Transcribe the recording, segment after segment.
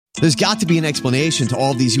There's got to be an explanation to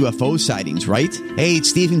all of these UFO sightings, right? Hey,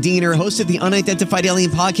 it's Stephen Diener, host of the Unidentified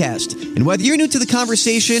Alien Podcast. And whether you're new to the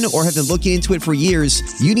conversation or have been looking into it for years,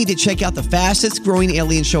 you need to check out the fastest growing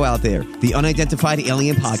alien show out there, the Unidentified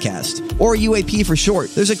Alien Podcast, or UAP for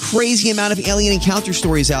short. There's a crazy amount of alien encounter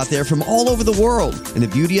stories out there from all over the world. And the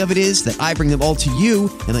beauty of it is that I bring them all to you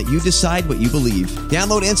and let you decide what you believe.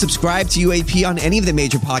 Download and subscribe to UAP on any of the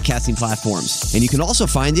major podcasting platforms. And you can also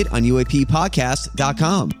find it on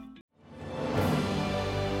UAPpodcast.com.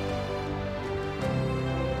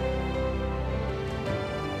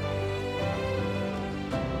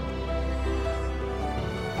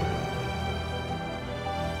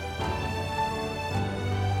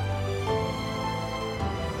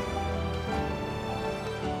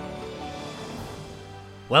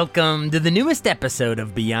 Welcome to the newest episode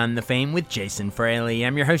of Beyond the Fame with Jason Fraley.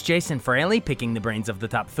 I'm your host, Jason Fraley, picking the brains of the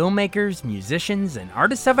top filmmakers, musicians, and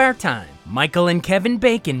artists of our time. Michael and Kevin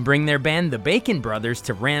Bacon bring their band, the Bacon Brothers,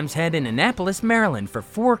 to Rams Head in Annapolis, Maryland for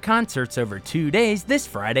 4 concerts over 2 days this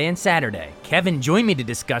Friday and Saturday. Kevin joined me to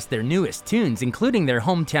discuss their newest tunes, including their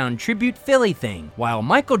hometown tribute Philly Thing, while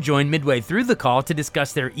Michael joined midway through the call to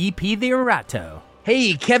discuss their EP, The Erato.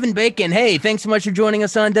 Hey, Kevin Bacon, hey, thanks so much for joining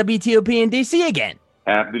us on WTOP in DC again.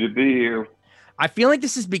 Happy to be here. I feel like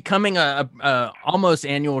this is becoming a almost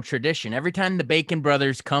annual tradition. Every time the Bacon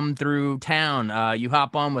Brothers come through town, you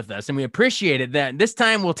hop on with us, and we appreciate it. That this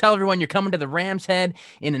time we'll tell everyone you're coming to the Rams Head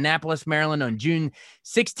in Annapolis, Maryland on June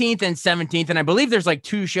 16th and 17th, and I believe there's like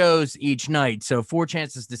 2 shows each night, so 4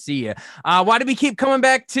 chances to see you. Why do we keep coming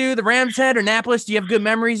back to the Rams Head or Annapolis? Do you have good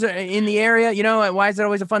memories in the area? You know, why is it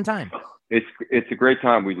always a fun time? It's a great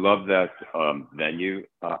time. We love that venue.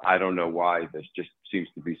 I don't know why. There just seems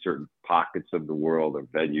to be certain pockets of the world or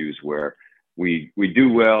venues where we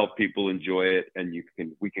do well, people enjoy it, and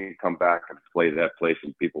we can come back and play that place,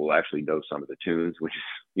 and people will actually know some of the tunes, which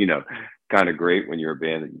is kind of great when you're a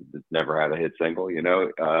band that's never had a hit single, and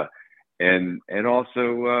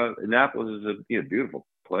also Annapolis is a beautiful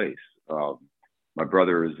place. My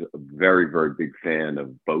brother is a very, very big fan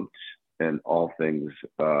of boats and all things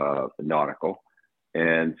nautical.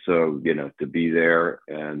 And so, to be there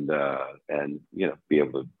and be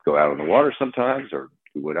able to go out on the water sometimes or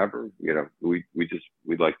do whatever, we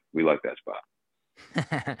like that spot.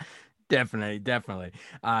 Definitely.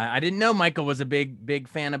 I didn't know Michael was a big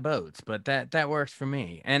fan of boats, but that works for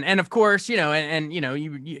me. And of course, you did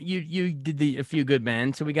a few good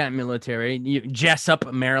bands. So we got military.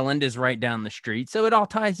 Jessup, Maryland is right down the street, so it all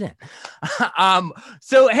ties in.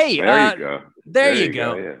 So hey, there you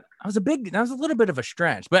go. Yeah. That was a little bit of a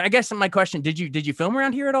stretch, but I guess my question: Did you film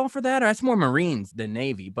around here at all for that? Or that's more Marines than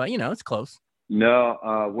Navy, but it's close. No,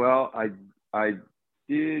 well, I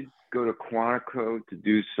did go to Quantico to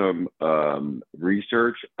do some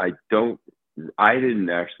research. I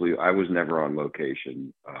was never on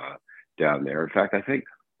location down there. In fact, I think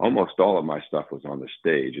almost all of my stuff was on the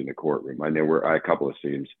stage in the courtroom. I had a couple of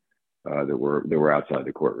scenes that were outside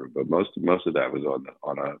the courtroom, but most of that was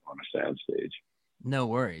on a sound stage. No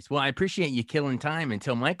worries. Well, I appreciate you killing time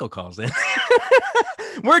until Michael calls in.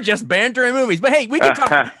 We're just bantering movies, but hey, we can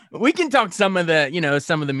talk some of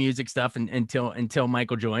the music stuff until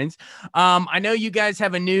Michael joins. I know you guys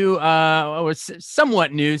have a new,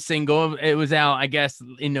 somewhat new single. It was out, I guess,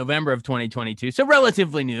 in November of 2022, so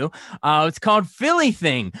relatively new. It's called Philly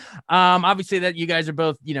Thing. Obviously, that you guys are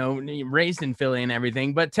both, raised in Philly and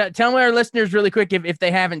everything. But tell our listeners really quick if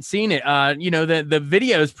they haven't seen it. The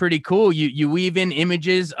video is pretty cool. You weave in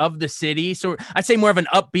images of the city, so I'd say more of an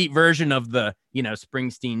upbeat version of the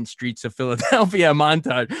Springsteen Streets of Philadelphia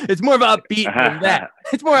montage. It's more of an upbeat than that.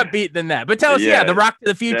 It's more upbeat than that. But tell us, the Rock to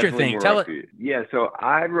the Future thing. Tell it. Yeah, so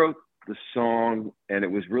I wrote the song, and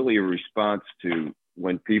it was really a response to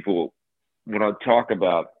when I talk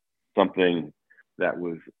about something that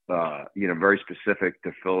was, very specific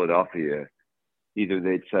to Philadelphia, either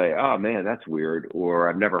they'd say, "Oh man, that's weird," or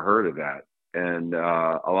 "I've never heard of that." And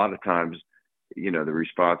a lot of times, the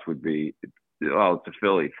response would be, "Oh, it's a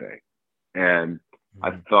Philly thing." And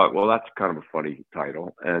I thought, well, that's kind of a funny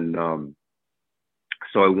title. And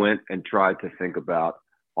so I went and tried to think about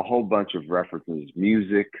a whole bunch of references: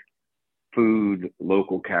 music, food,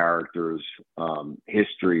 local characters,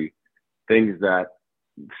 history, things that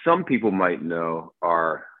some people might know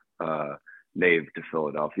are native to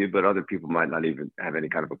Philadelphia, but other people might not even have any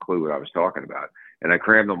kind of a clue what I was talking about. And I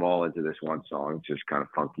crammed them all into this one song. It's just kind of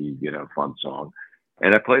funky, fun song.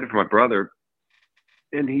 And I played it for my brother.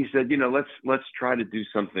 And he said, let's try to do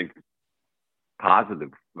something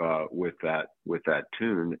positive with that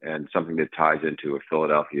tune, and something that ties into a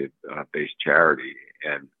Philadelphia based charity.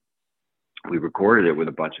 And we recorded it with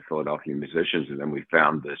a bunch of Philadelphia musicians, and then we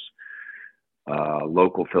found this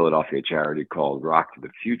local Philadelphia charity called Rock to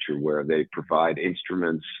the Future, where they provide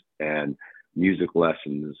instruments and music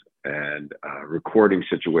lessons and recording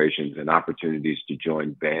situations and opportunities to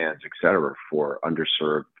join bands, et cetera, for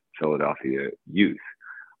underserved Philadelphia youth.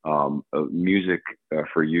 Music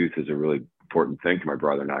for youth is a really important thing to my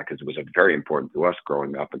brother and I, because it was very important to us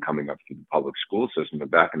growing up and coming up through the public school system.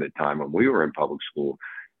 But back in the time when we were in public school,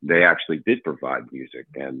 they actually did provide music,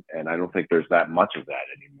 and I don't think there's that much of that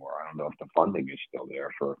anymore. I don't know if the funding is still there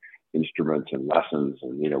for instruments and lessons,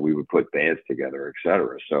 and, you know, we would put bands together, et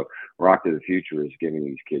cetera. So Rock to the Future is giving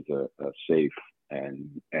these kids a safe and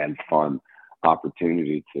fun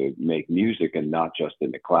opportunity to make music, and not just in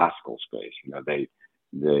the classical space. You know, they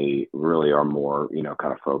really are more, you know,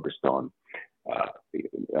 kind of focused on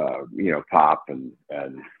you know, pop and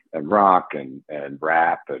rock and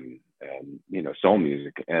rap and you know, soul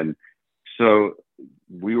music. And so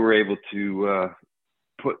we were able to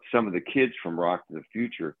put some of the kids from Rock to the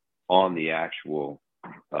Future on the actual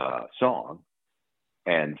song,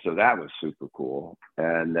 and so that was super cool.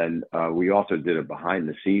 And then we also did a behind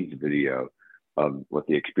the scenes video of what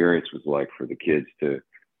the experience was like for the kids to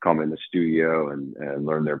come in the studio and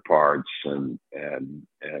learn their parts, and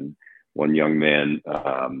one young man,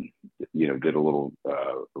 you know, did a little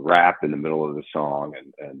rap in the middle of the song,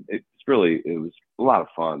 and it was a lot of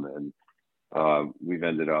fun. And we've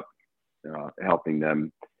ended up helping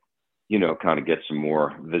them, you know, kind of get some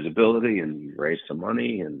more visibility and raise some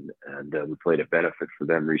money, and we played a benefit for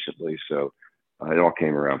them recently. So it all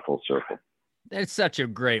came around full circle. That's such a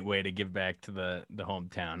great way to give back to the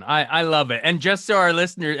hometown. I love it. And just so our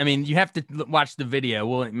listeners, I mean, you have to watch the video.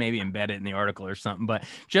 We'll maybe embed it in the article or something, but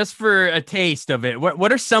just for a taste of it,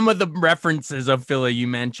 what are some of the references of Philly you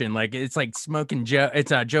mentioned? Like, it's like Smoking Joe,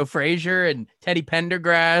 it's Joe Frazier and Teddy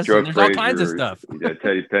Pendergrass. And there's all kinds of stuff. Yeah,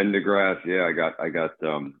 Teddy Pendergrass. Yeah, I got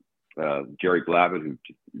Jerry Blavat, who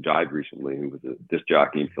died recently, who was a disc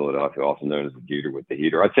jockey in Philadelphia, also known as the Jeter with the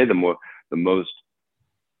Heater. I'd say the most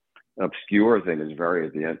obscure thing is very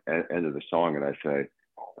at the end of the song, and I say,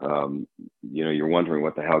 you know, you're wondering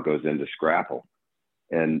what the hell goes into Scrapple,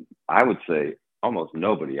 and I would say almost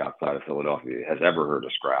nobody outside of Philadelphia has ever heard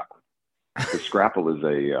of Scrapple. The Scrapple is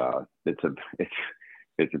it's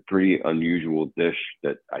a pretty unusual dish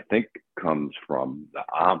that I think comes from the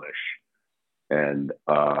Amish, and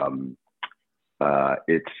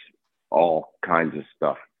it's all kinds of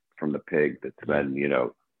stuff from the pig that's been, you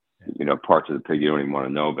know, parts of the pig you don't even want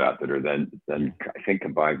to know about that are then I think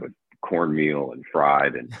combined with cornmeal and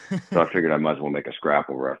fried, and so I figured I might as well make a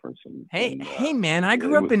Scrapple reference. Hey man, I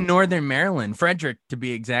grew up in Northern Maryland, Frederick to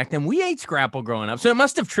be exact, and we ate Scrapple growing up, so it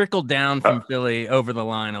must have trickled down from Philly over the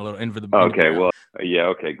line a little into the. Okay, well, yeah,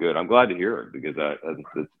 okay, good. I'm glad to hear it, because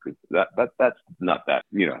that's not that,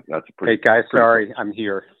 you know, that's a pretty. Hey guys, sorry, I'm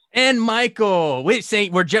here. And Michael, we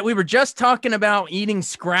were just talking about eating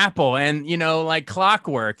Scrapple, and, you know, like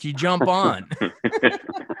clockwork, you jump on. It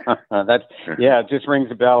just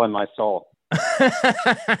rings a bell in my soul.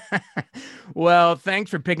 Well,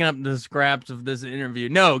 thanks for picking up the scraps of this interview.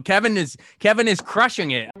 No, Kevin is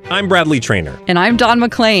crushing it. I'm Bradley Trainer. And I'm Don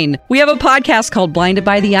McClain. We have a podcast called Blinded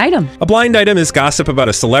by the Item. A blind item is gossip about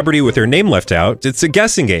a celebrity with their name left out. It's a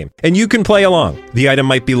guessing game, and you can play along. The item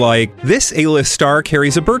might be like, this A-list star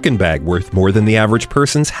carries a Birkin bag worth more than the average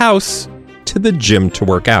person's house to the gym to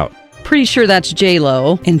work out. Pretty sure that's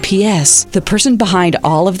J-Lo. And P.S. the person behind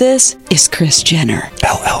all of this is Kris Jenner,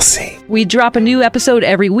 LLC. We drop a new episode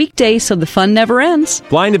every weekday so the fun never ends.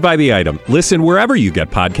 Blinded by the Item. Listen wherever you get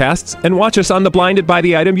podcasts, and watch us on the Blinded by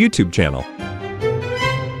the Item YouTube channel.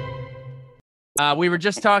 We were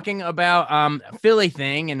just talking about Philly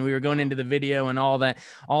thing, and we were going into the video and all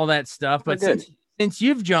that stuff. But since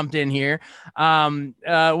you've jumped in here, why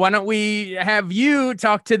don't we have you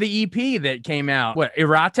talk to the EP that came out? What,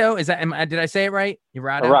 Erato? Is that? Did I say it right?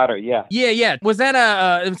 Erato, yeah. Yeah. Was that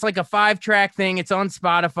it's like a 5-track thing? It's on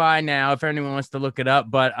Spotify now, if anyone wants to look it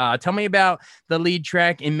up. But tell me about the lead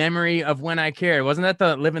track, In Memory of When I Cared. Wasn't that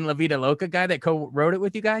the Livin' La Vida Loca guy that co-wrote it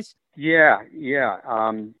with you guys? Yeah.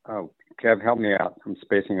 Kev, help me out. I'm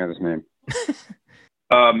spacing out his name.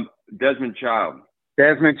 Desmond Child.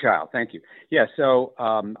 Desmond Child, thank you. Yeah, so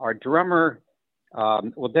our drummer,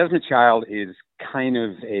 Desmond Child is kind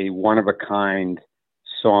of a one-of-a-kind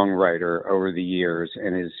songwriter over the years,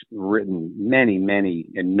 and has written many, many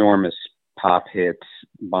enormous pop hits,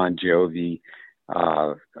 Bon Jovi,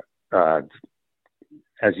 as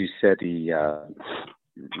you said,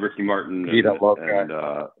 Ricky Martin, Vida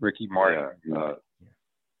Loca, Ricky Martin.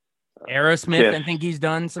 Aerosmith, Kiss. I think he's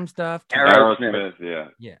done some stuff. Aerosmith,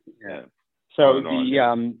 yeah. So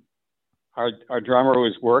our drummer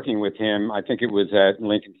was working with him. I think it was at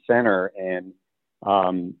Lincoln Center, and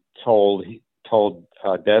told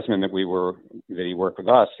Desmond that he worked with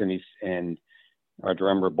us, and our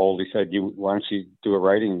drummer boldly said, "Why don't you do a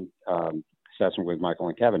writing session with Michael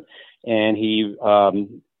and Kevin?" And he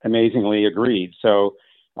amazingly agreed. So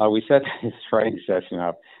we set this writing session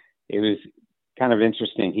up. It was kind of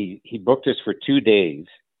interesting. He booked us for 2 days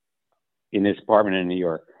in his apartment in New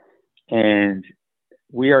York, and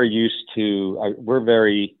we are used to. We're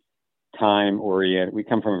very time oriented. We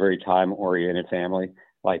come from a very time oriented family.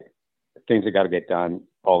 Like, things have got to get done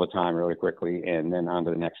all the time, really quickly, and then on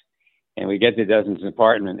to the next. And we get to Desmond's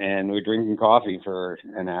apartment, and we're drinking coffee for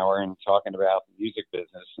an hour and talking about the music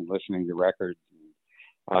business and listening to records.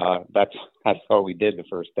 That's what we did the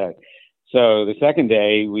first day. So the second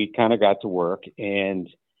day, we kind of got to work, and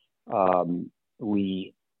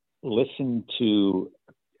we listened to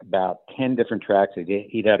about 10 different tracks.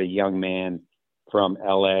 He'd had a young man from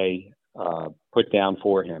LA put down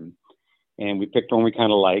for him, and we picked one we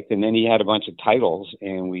kind of liked. And then he had a bunch of titles,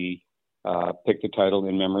 and we picked a title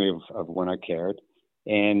in memory of When I Cared,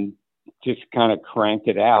 and just kind of cranked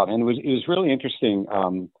it out. And it was really interesting.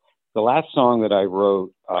 The last song that I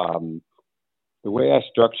wrote, the way I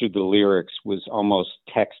structured the lyrics was almost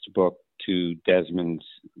textbook to Desmond's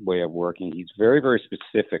way of working. He's very, very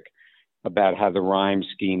specific about how the rhyme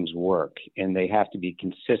schemes work, and they have to be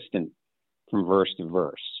consistent from verse to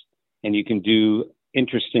verse. And you can do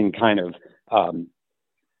interesting kind of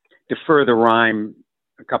defer the rhyme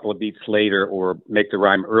a couple of beats later or make the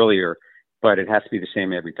rhyme earlier, but it has to be the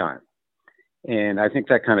same every time. And I think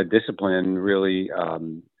that kind of discipline really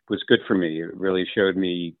was good for me. It really showed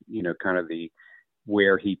me, kind of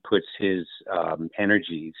where he puts his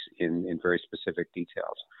energies in very specific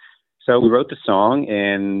details. So we wrote the song,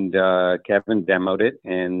 and Kevin demoed it,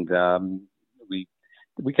 and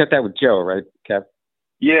we cut that with Joe, right, Kev?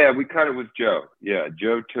 Yeah, we cut it with Joe. Yeah,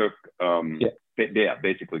 Joe took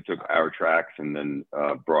basically took our tracks and then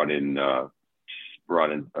brought in a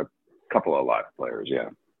couple of live players. Yeah.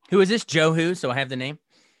 Who is this? Joe who? So I have the name.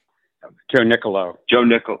 Joe Nicolo. Joe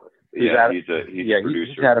Nicolo. Yeah, he's a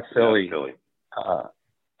producer. He's out of Philly.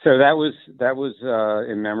 So that was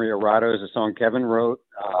in memory of Rado, is a song Kevin wrote,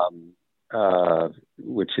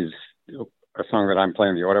 which is a song that I'm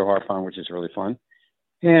playing the auto harp on, which is really fun.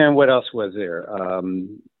 And what else was there?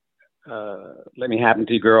 Let Me Happen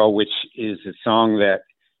to You, Girl, which is a song that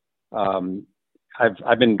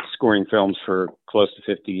I've been scoring films for close to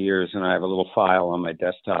 50 years, and I have a little file on my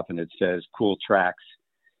desktop, and it says cool tracks.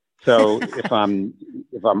 So if I'm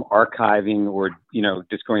archiving or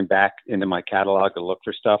just going back into my catalog to look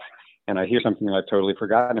for stuff, and I hear something that I've totally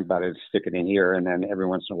forgotten about, it stick it in here, and then every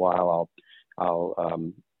once in a while I'll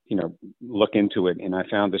look into it. And I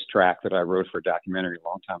found this track that I wrote for a documentary a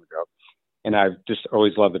long time ago, and I've just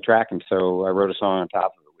always loved the track, and so I wrote a song on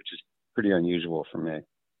top of it, which is pretty unusual for me.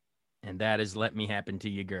 And that is Let Me Happen to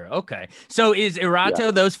You, Girl. Okay. So is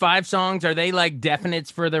Erato, those 5 songs, are they like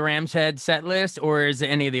definites for the Ram's Head set list, or is it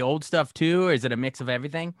any of the old stuff too? Or is it a mix of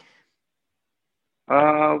everything?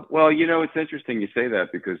 Well, it's interesting you say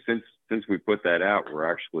that, because since we put that out,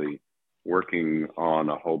 we're actually working on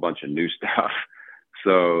a whole bunch of new stuff.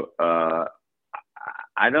 So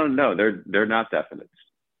I don't know. They're not definites.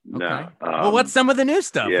 No. Okay. Well, what's some of the new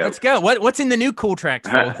stuff? Yeah. Let's go. What's in the new cool tracks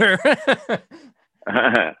folder?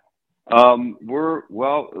 We're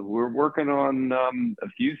working on a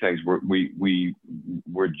few things.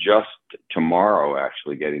 We're just tomorrow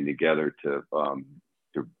actually getting together to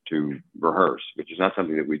rehearse, which is not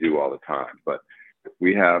something that we do all the time. But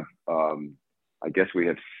we have, I guess we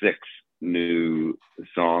have 6 new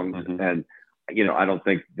songs, and I don't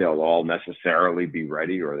think they'll all necessarily be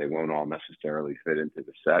ready, or they won't all necessarily fit into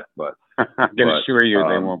the set. But I can assure you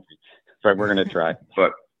they won't be. But we're going to try.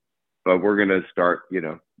 But we're going to start,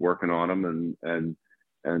 working on them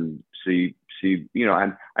and see,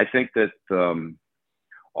 and I think that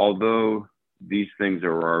although these things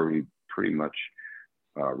are already pretty much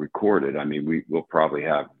recorded, I mean, we'll probably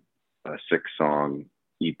have a 6-song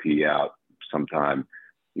EP out sometime,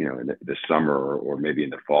 in the summer or maybe in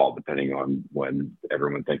the fall, depending on when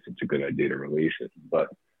everyone thinks it's a good idea to release it. But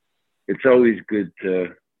it's always good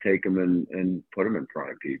to take them and put them in front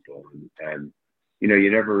of people. And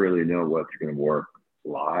you never really know what's going to work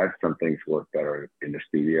live. Some things work better in the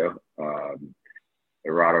studio.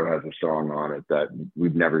 Erato has a song on it that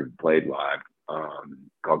we've never played live,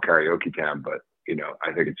 called Karaoke Town, but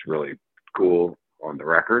I think it's really cool on the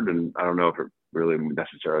record, and I don't know if it really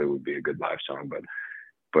necessarily would be a good live song, but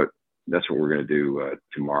that's what we're going to do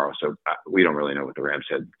tomorrow. So we don't really know what the Ram's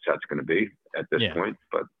Head set's going to be at this point,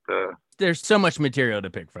 but there's so much material to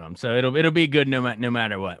pick from, so it'll be good no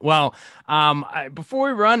matter what. Well, before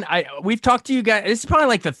we run, we've talked to you guys. This is probably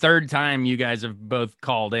like the third time you guys have both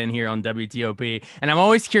called in here on WTOP, and I'm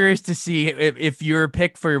always curious to see if your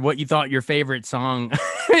pick for what you thought your favorite song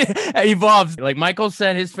evolves. Like Michael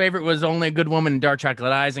said his favorite was Only a Good Woman and Dark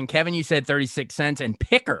Chocolate Eyes, and Kevin, you said 36 Cents and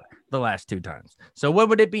Picker the last two times. So what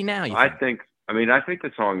would it be now? I think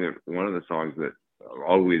the song that one of the songs that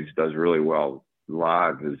always does really well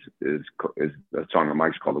live is a song of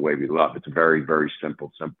Mike's called The Way We Love. It's a very, very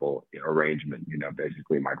simple arrangement.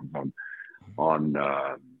 Basically Michael's on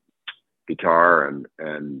guitar and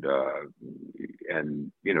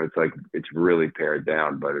it's like it's really pared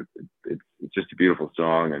down, but it's just a beautiful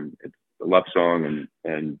song, and it's a love song,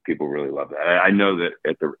 and people really love that. I know that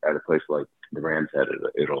at a place like the Rams Head,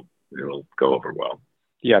 it'll go over well.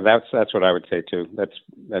 Yeah, that's what I would say too. That's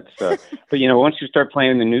but once you start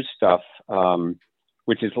playing the new stuff,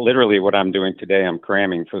 which is literally what I'm doing today, I'm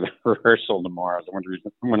cramming for the rehearsal tomorrow. It's one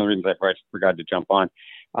of the reasons I forgot to jump on.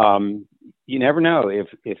 You never know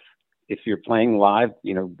if you're playing live,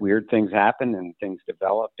 weird things happen and things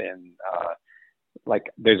develop. And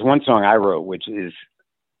like there's one song I wrote, which is,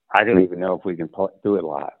 I don't even know if we can do it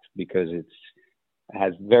live because it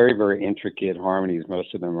has very, very intricate harmonies.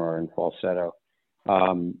 Most of them are in falsetto.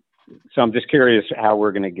 So I'm just curious how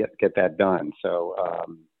we're going to get that done. So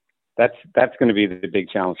that's going to be the big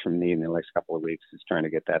challenge for me in the next couple of weeks, is trying to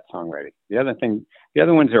get that song ready. The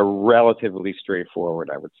other ones are relatively straightforward,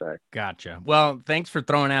 I would say. Gotcha. Well, thanks for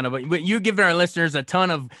throwing out you giving our listeners a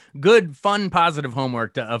ton of good, fun, positive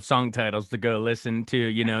homework of song titles to go listen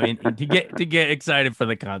to, and to get excited for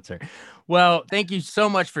the concert. Well, thank you so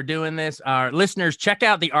much for doing this. Our listeners, check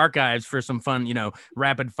out the archives for some fun,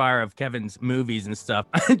 rapid fire of Kevin's movies and stuff.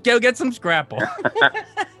 Go get some Scrapple.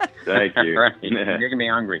 Thank you. Right. You're going to be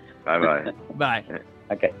hungry. Bye-bye. Bye.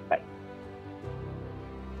 Okay, bye.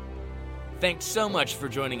 Thanks so much for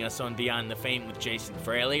joining us on Beyond the Fame with Jason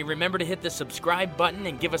Fraley. Remember to hit the subscribe button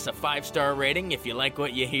and give us a 5-star rating if you like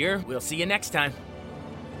what you hear. We'll see you next time.